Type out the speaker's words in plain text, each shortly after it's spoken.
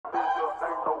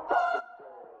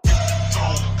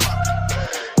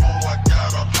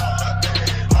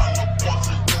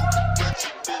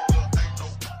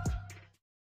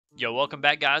Yo, welcome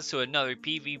back guys to another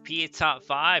PvP Top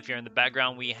 5. Here in the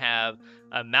background we have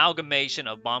amalgamation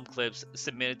of bomb clips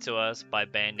submitted to us by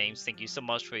BannedNames. Thank you so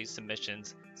much for these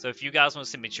submissions. So if you guys want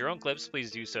to submit your own clips, please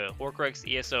do so at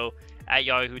HoarcruxESO at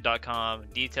yahoo.com.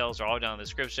 Details are all down in the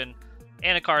description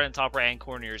and a card in the top right hand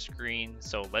corner of your screen.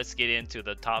 So let's get into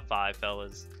the top 5,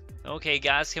 fellas. Okay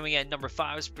guys, coming at number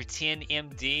 5 is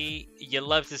PretendMD. You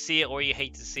love to see it or you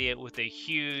hate to see it with a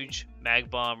huge mag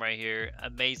bomb right here.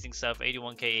 Amazing stuff,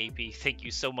 81k AP. Thank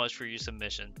you so much for your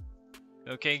submission.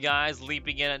 Okay guys,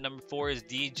 leaping in at number 4 is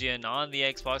Teh DjinN on the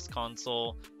Xbox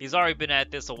console. He's already been at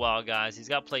this a while guys. He's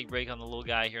got Plague Break on the little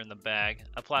guy here in the back.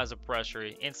 Applies a pressure,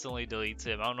 instantly deletes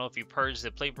him. I don't know if he purged the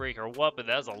Plague Break or what, but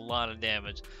that's a lot of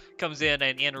damage. Comes in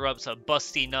and interrupts a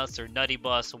Busty Nuts or Nutty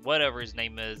Bust, whatever his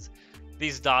name is.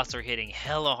 These dots are hitting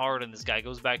hella hard on this guy.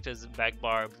 Goes back to his back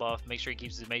bar buff. Make sure he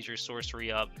keeps his major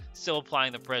sorcery up. Still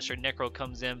applying the pressure. Necro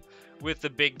comes in with the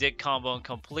big dick combo and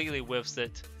completely whiffs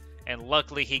it. And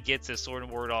luckily he gets his sword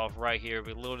and ward off right here.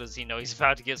 But little does he know he's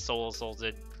about to get soul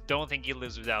assaulted. Don't think he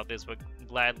lives without this, but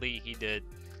gladly he did.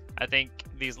 I think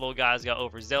these little guys got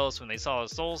overzealous when they saw a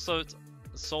soul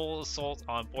assault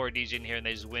on poor Teh DjinN here, and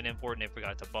they just went in for it and they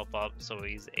forgot to buff up. So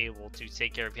he's able to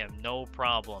take care of him. No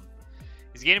problem.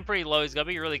 He's getting pretty low. He's got to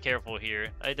be really careful here.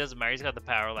 It doesn't matter. He's got the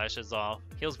power lashes off.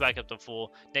 Heals back up to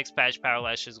full. Next patch, power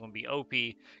lashes is going to be OP.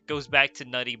 Goes back to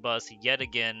Nutty Bust yet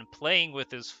again. Playing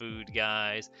with his food,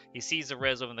 guys. He sees the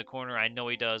res over in the corner. I know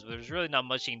he does, but there's really not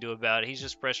much he can do about it. He's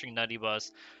just pressuring Nutty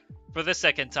Bust for the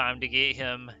second time to get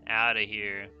him out of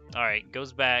here. Alright,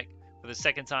 goes back for the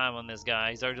second time on this guy.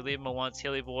 He's already leaving him once.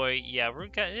 Hilly boy. Yeah, we're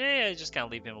just kind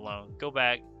of leave him alone. Go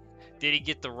back. Did he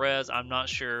get the res? I'm not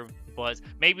sure. But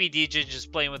maybe Teh DjinN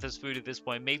just playing with his food at this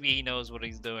point. Maybe he knows what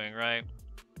he's doing, right?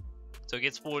 So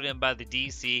gets pulled in by the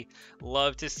DC.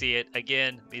 Love to see it.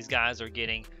 Again, these guys are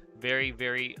getting very,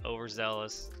 very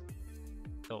overzealous.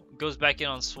 So goes back in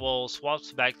on Swole.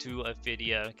 Swaps back to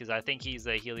Ophidia because I think he's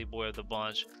the Healy boy of the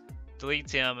bunch.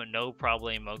 Deletes him. No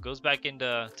problemo. Goes back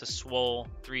into Swole.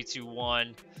 3, 2,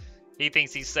 1. He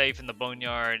thinks he's safe in the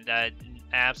Boneyard.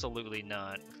 Absolutely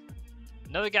not.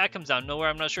 Another guy comes out of nowhere.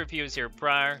 I'm not sure if he was here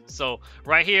prior. So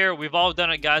right here, we've all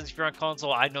done it, guys. If you're on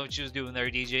console, I know what you was doing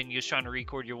there, Teh DjinN. You're just trying to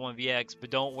record your 1vx, but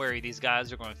don't worry. These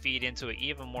guys are going to feed into it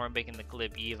even more and making the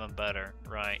clip even better,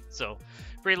 right? So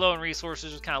pretty low in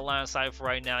resources, just kind of line of sight for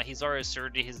right now. He's already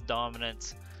asserted his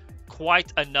dominance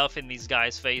quite enough in these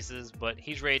guys' faces, but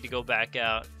he's ready to go back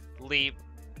out. Leap,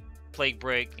 Plague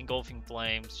Break, Engulfing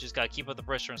Flames. Just got to keep up the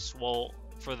pressure and Swole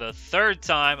for the third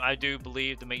time, I do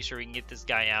believe, to make sure we can get this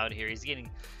guy out here. He's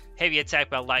getting heavy attacked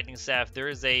by lightning staff. There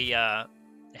is a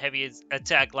heavy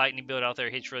attack lightning build out there.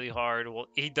 Hits really hard. Well,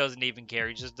 he doesn't even care.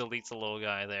 He just deletes the little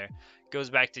guy there. Goes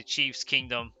back to Chief's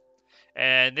Kingdom.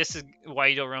 And this is why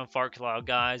you don't run Fart Cloud,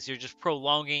 guys. You're just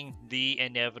prolonging the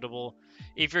inevitable.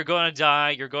 If you're going to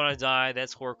die, you're going to die.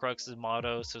 That's Hoarcrux's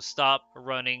motto. So stop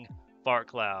running Fart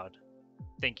Cloud.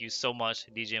 Thank you so much,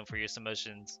 Teh DjinN, for your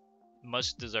submissions.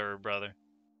 Much deserved, brother.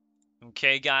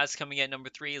 Okay, guys, coming at number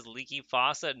 3 is Leaky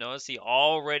Faucet. Notice he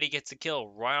already gets a kill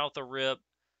right off the rip.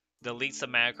 Deletes the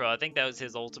macro. I think that was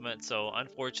his ultimate, so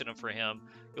unfortunate for him.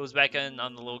 Goes back in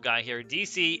on the little guy here.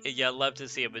 DC, yeah, love to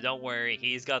see it, but don't worry.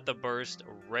 He's got the burst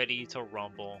ready to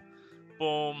rumble.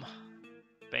 Boom.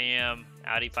 Bam.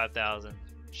 Audi 5000.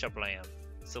 Shablam.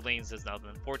 Celine says nothing.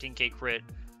 14k crit.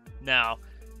 Now,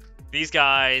 these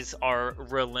guys are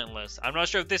relentless. I'm not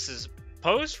sure if this is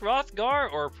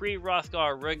post-Rothgar or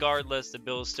pre-Rothgar. Regardless, the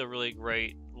build is still really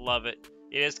great. Love it.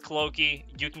 It is cloaky.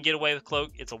 You can get away with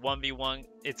cloak. It's a 1v1.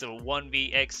 It's a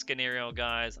 1vx scenario,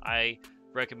 guys. I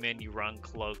recommend you run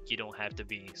cloak. You don't have to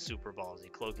be super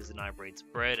ballsy. Cloak is an It's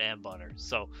bread and butter.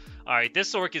 So, alright,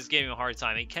 this orc is giving him a hard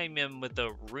time. He came in with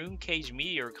the Rune Cage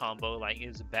Meteor combo like it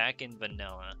was back in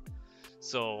vanilla.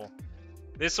 So,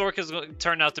 this orc is going to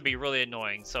turn out to be really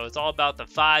annoying. So, it's all about the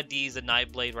 5Ds of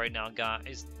Nightblade right now,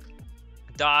 guys.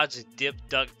 Dodge, dip,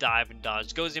 duck, dive, and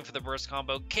dodge. Goes in for the burst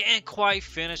combo. Can't quite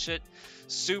finish it.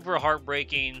 Super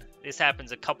heartbreaking. This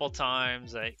happens a couple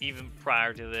times, even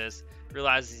prior to this.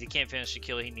 Realizes he can't finish the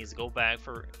kill. He needs to go back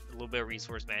for a little bit of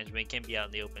resource management. Can't be out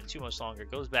in the open too much longer.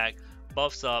 Goes back,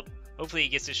 buffs up. Hopefully he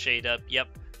gets his shade up. Yep,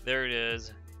 there it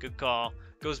is. Good call.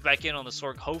 Goes back in on the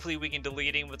Sork. Hopefully we can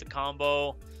delete him with the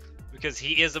combo, because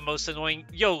he is the most annoying.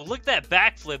 Yo, look at that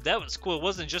backflip. That was cool. It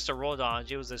wasn't just a roll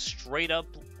dodge. It was a straight up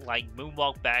like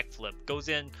moonwalk backflip. Goes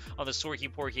in on the Sorky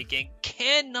Porky again.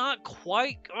 Cannot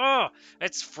quite.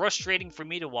 That's frustrating for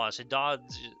me to watch. It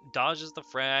dodges the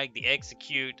frag, the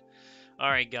execute.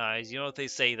 Alright, guys. You know what they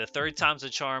say. The third time's a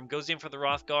charm. Goes in for the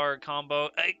Rothgar combo.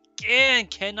 Again,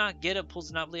 cannot get it.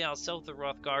 Pulls an Outly out. Self the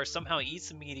Rothgar. Somehow eats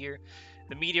the meteor.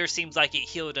 The meteor seems like it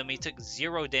healed him. He took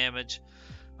 0 damage.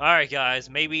 Alright guys,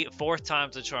 maybe 4th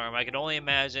time's a charm. I can only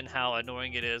imagine how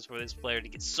annoying it is for this player to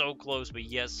get so close, but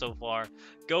yes, so far.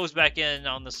 Goes back in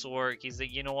on the sword. He's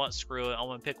like, you know what, screw it. I'm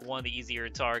going to pick one of the easier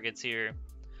targets here.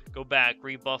 Go back,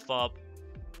 rebuff up,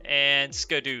 and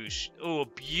skadoosh. Oh,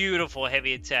 beautiful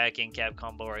heavy attack in cap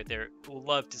combo right there.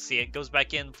 Love to see it. Goes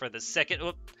back in for the second.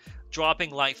 Oop, dropping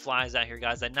like flies out here,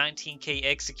 guys. That 19k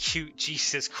execute.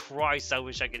 Jesus Christ, I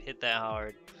wish I could hit that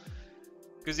hard.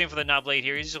 Goes in for the Knot Blade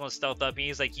here. He's just going to stealth up. And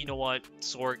he's like, you know what,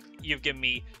 Sork, you've given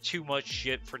me too much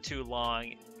shit for too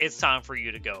long. It's time for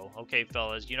you to go. Okay,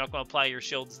 fellas, you're not going to apply your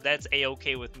shields. That's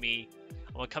A-okay with me.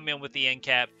 I'm going to come in with the end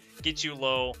cap, get you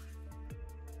low.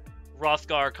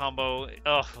 Rothgar combo.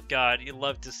 Oh, God, you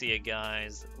love to see it,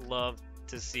 guys. Love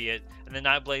to see it. And the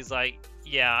Knot Blade's like,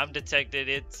 yeah, I'm detected.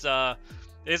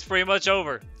 It's pretty much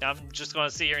over. I'm just going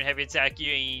to sit here and heavy attack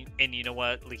you. And you know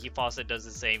what? Leaky Faucet does the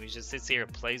same. He just sits here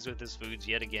and plays with his foods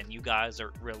yet again. You guys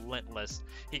are relentless.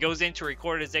 He goes in to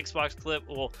record his Xbox clip.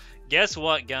 Well, guess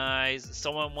what, guys?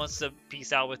 Someone wants to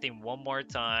peace out with him one more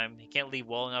time. He can't leave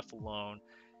well enough alone.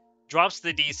 Drops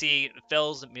the DC,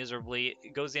 fails miserably,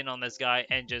 goes in on this guy,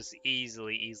 and just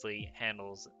easily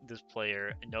handles this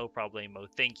player. No problemo.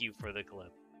 Thank you for the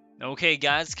clip. Okay,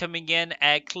 guys, coming in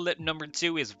at clip number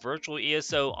 2 is Virtual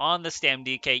ESO on the Stam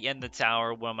DK in the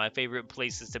tower. One of my favorite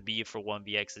places to be for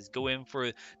 1vx's. Go in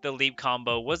for the leap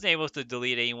combo. Wasn't able to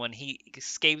delete anyone. He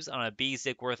escapes on a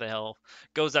basic worth of health.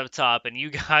 Goes up top, and you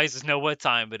guys know what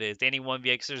time it is. Any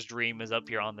 1vxer's dream is up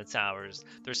here on the towers.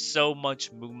 There's so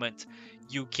much movement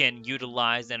you can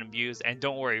utilize and abuse, and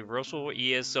don't worry, Virtual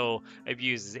ESO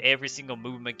abuses every single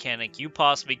move mechanic you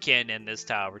possibly can in this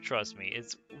tower. Trust me,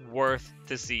 it's worth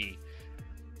to see.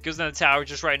 Goes in the tower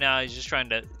just right now. He's just trying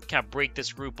to kind of break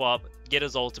this group up, get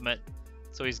his ultimate.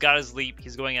 So he's got his leap.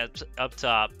 He's going up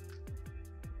top.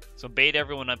 So bait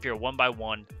everyone up here one by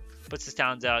one. Puts his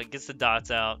talons out, gets the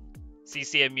dots out.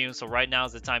 CC immune, so right now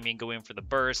is the time he can go in for the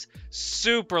burst.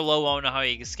 Super low, I don't know how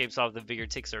he escapes off the vigor.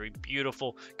 Takes a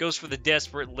beautiful. Goes for the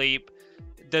desperate leap.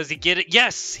 Does he get it?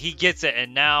 Yes, he gets it.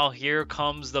 And now here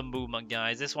comes the movement,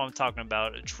 guys. This is what I'm talking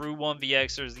about. A true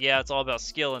 1vxers. Yeah, it's all about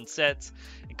skill and sets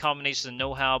and combinations and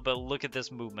know-how, but look at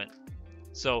this movement.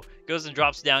 So goes and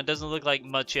drops down. Doesn't look like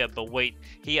much yet, but wait,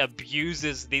 he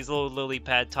abuses these little lily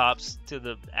pad tops to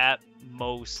the at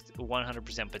most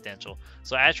 100% potential.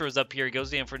 So Astro's up here. He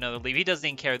goes in for another leap. He doesn't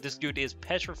even care. This dude is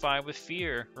petrified with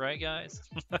fear, right, guys?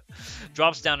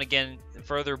 Drops down again,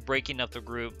 further breaking up the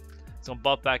group. He's gonna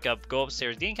buff back up, go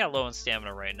upstairs. Getting kind of low on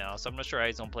stamina right now, so I'm not sure how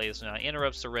he's gonna play this now.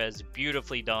 Interrupts the res,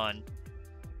 beautifully done.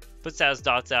 Puts out his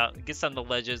dots out, gets on the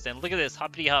ledges, and look at this,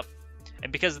 hoppity hop.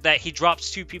 And because of that, he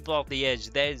drops 2 people off the edge.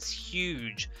 That is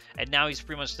huge. And now he's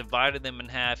pretty much divided them in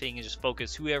half. He can just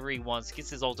focus whoever he wants.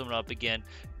 Gets his ultimate up again.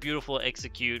 Beautiful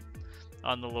execute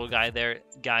on the little guy there.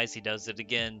 Guys, he does it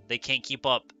again. They can't keep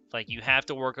up. Like, you have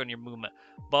to work on your movement.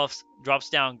 Buffs, drops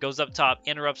down, goes up top,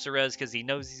 interrupts the res because he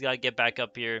knows he's got to get back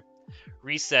up here.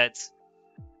 Resets,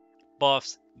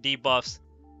 buffs, debuffs.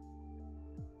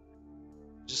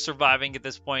 Just surviving at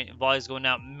this point. Volley's going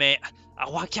out. Man,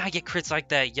 why can't I get crits like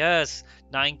that? Yes.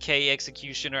 9k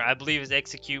executioner. I believe it's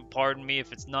execute. Pardon me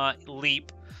if it's not.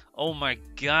 Leap. Oh my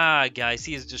god, guys.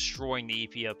 He is destroying the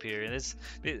EP up here.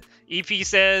 EP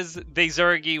says they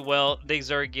Zergy. Well, they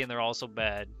Zergy and they're also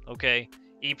bad. Okay?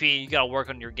 EP, you gotta work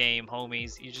on your game,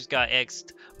 homies. You just got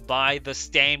X'd by the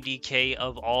Stam DK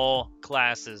of all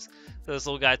classes. So this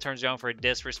little guy turns around for a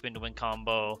desperate spin to win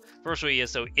combo. Virtual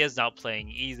ESO is not playing.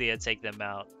 Easy to take them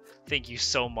out. Thank you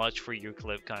so much for your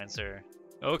clip, kind sir.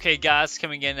 Okay, guys,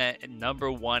 coming in at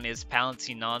number 1 is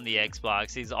Palatine on the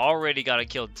Xbox. He's already got a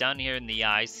kill down here in the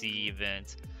IC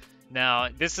event. Now,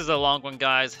 this is a long one,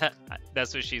 guys.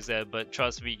 That's what she said, but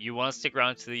trust me, you want to stick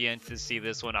around to the end to see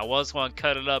this one. I was going to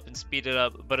cut it up and speed it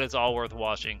up, but it's all worth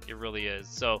watching. It really is.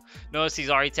 So, notice he's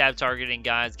already tab targeting,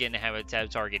 guys. Getting to have a tab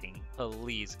targeting,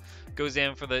 please. Goes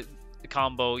in for the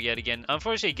combo yet again.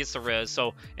 Unfortunately, he gets the res.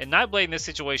 So, in Nightblade in this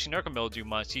situation, you're not going to be able to do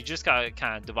much. You just got to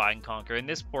kind of divide and conquer. And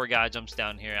this poor guy jumps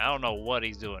down here. I don't know what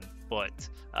he's doing, but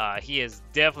he is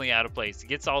definitely out of place. He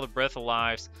gets all the breath of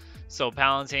lives. So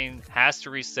Palatine has to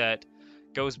reset,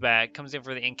 goes back, comes in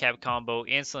for the in-cap combo,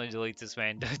 instantly deletes this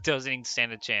man, doesn't even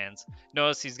stand a chance.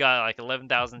 Notice he's got like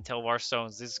 11,000 Telvar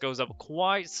stones. This goes up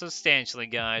quite substantially,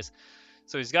 guys.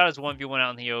 So he's got his 1v1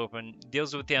 out in the open,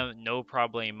 deals with him, no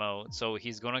problemo. So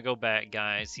he's going to go back,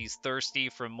 guys. He's thirsty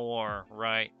for more,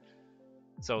 right?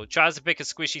 So tries to pick a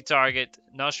squishy target.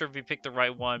 Not sure if he picked the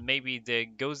right one. Maybe he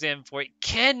did. Goes in for it.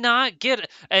 Cannot get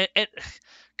it. And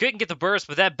Couldn't get the burst,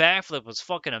 but that backflip was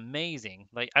fucking amazing.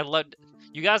 Like, I loved.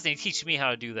 You guys need to teach me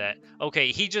how to do that.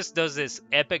 Okay, he just does this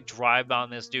epic drive on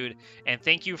this dude, and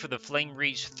thank you for the flame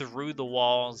reach through the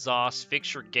wall, Zos.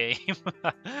 Fix your game.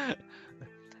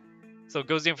 So it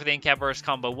goes in for the in-cap burst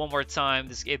combo one more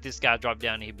time. If this guy dropped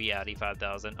down, he'd be at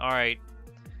 85,000. All right,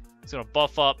 he's gonna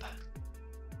buff up.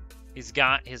 He's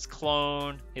got his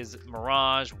clone, his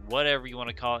mirage, whatever you want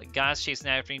to call it. Guys chasing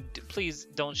after me, please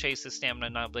don't chase the stamina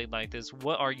Nightblade like this.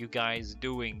 What are you guys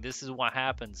doing? This is what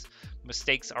happens.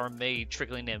 Mistakes are made,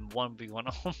 trickling in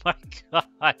 1v1. Oh my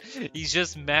god. He's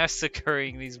just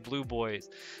massacring these blue boys.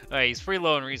 Alright, he's pretty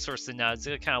low in resources now. He's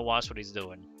gonna kind of watch what he's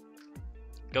doing.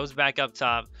 Goes back up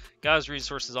top. Got his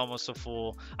resources almost so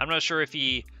full. I'm not sure if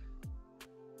he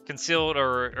concealed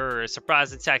or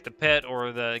surprise attack the pet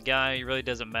or the guy. It really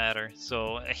doesn't matter.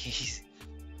 So he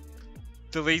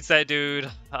deletes that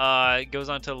dude. Goes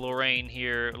on to Lorraine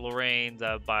here. Lorraine's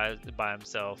by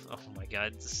himself. Oh my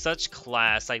god, such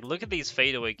class. Like, look at these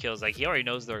fadeaway kills. Like, he already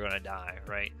knows they're gonna die,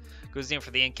 right? Goes in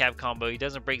for the in-cap combo. He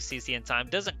doesn't break CC in time.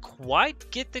 Doesn't quite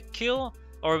get the kill.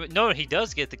 Or no, he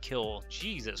does get the kill.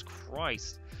 Jesus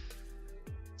Christ.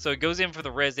 So it goes in for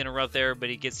the res interrupt there, but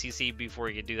he gets CC before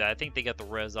he can do that. I think they got the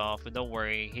res off, but don't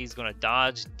worry. He's going to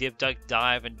dodge, dip, duck,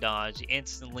 dive, and dodge.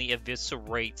 Instantly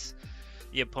eviscerates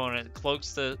the opponent.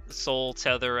 Cloaks the soul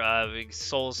tether,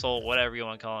 soul, whatever you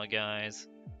want to call it, guys.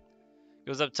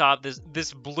 Goes up top.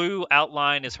 This blue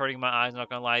outline is hurting my eyes, not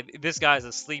gonna lie. This guy's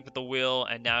asleep at the wheel,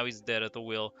 and now he's dead at the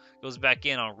wheel. Goes back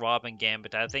in on Robin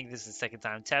Gambit. I think this is the second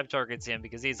time. Tab targets him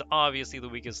because he's obviously the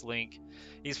weakest link.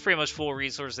 He's pretty much full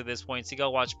resource at this point, so you gotta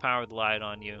watch Power of the Light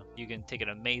on you. You can take an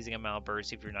amazing amount of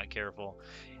burst if you're not careful.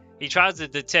 He tries to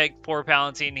detect poor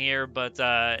Palatine here, but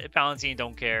Palatine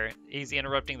don't care. He's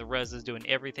interrupting the reses, doing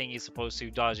everything he's supposed to,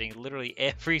 dodging literally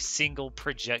every single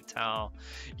projectile.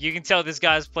 You can tell this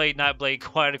guy's played Nightblade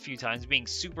quite a few times, being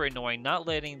super annoying, not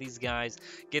letting these guys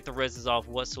get the reses off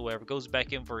whatsoever. Goes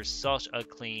back in for such a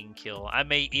clean kill. I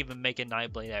may even make a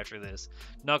Nightblade after this.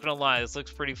 Not gonna lie, this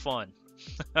looks pretty fun.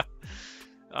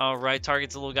 Alright,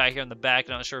 targets a little guy here in the back.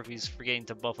 Not sure if he's forgetting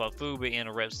to buff up food, but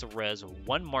interrupts the res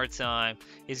one more time.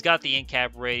 He's got the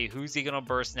in-cap ready. Who's he going to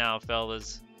burst now,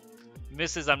 fellas?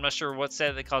 Misses, I'm not sure what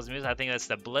set that causes miss. I think that's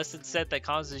the blessed set that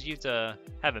causes you to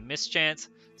have a miss chance.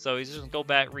 So he's just going to go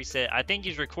back, reset. I think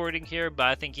he's recording here, but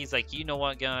I think he's like, you know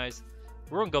what, guys?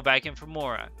 We're going to go back in for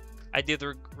more. I did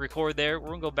the record there. We're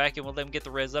going to go back and we'll let him get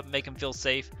the res up, make him feel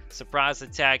safe. Surprise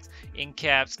attacks, in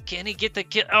caps. Can he get the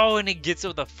kill? Oh, and he gets it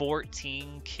with a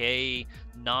 14k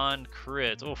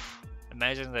non-crit. Oof.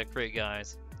 Imagine that crit,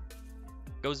 guys.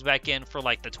 Goes back in for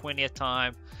like the 20th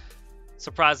time.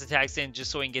 Surprise attacks in just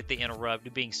so he can get the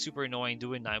interrupt. Being super annoying,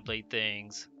 doing Nightblade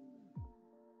things.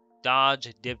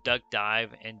 Dodge, dip, duck,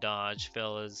 dive, and dodge,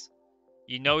 fellas.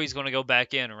 You know he's going to go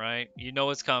back in, right? You know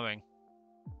it's coming.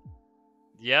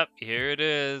 Yep, here it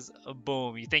is.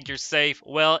 Boom. You think you're safe?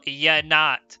 Well, yeah,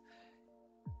 not.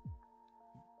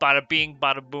 Bada bing,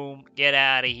 bada boom. Get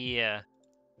out of here.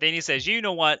 Then he says, you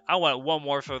know what? I want one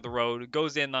more for the road.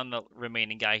 Goes in on the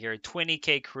remaining guy here.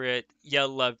 20k crit. You'll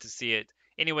love to see it.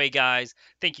 Anyway, guys,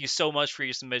 thank you so much for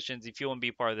your submissions. If you want to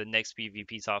be part of the next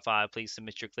PvP Top 5, please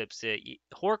submit your clips to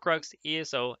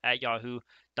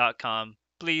HoarcruxESO@yahoo.com.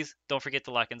 Please don't forget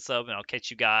to like and sub, and I'll catch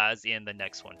you guys in the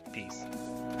next one. Peace.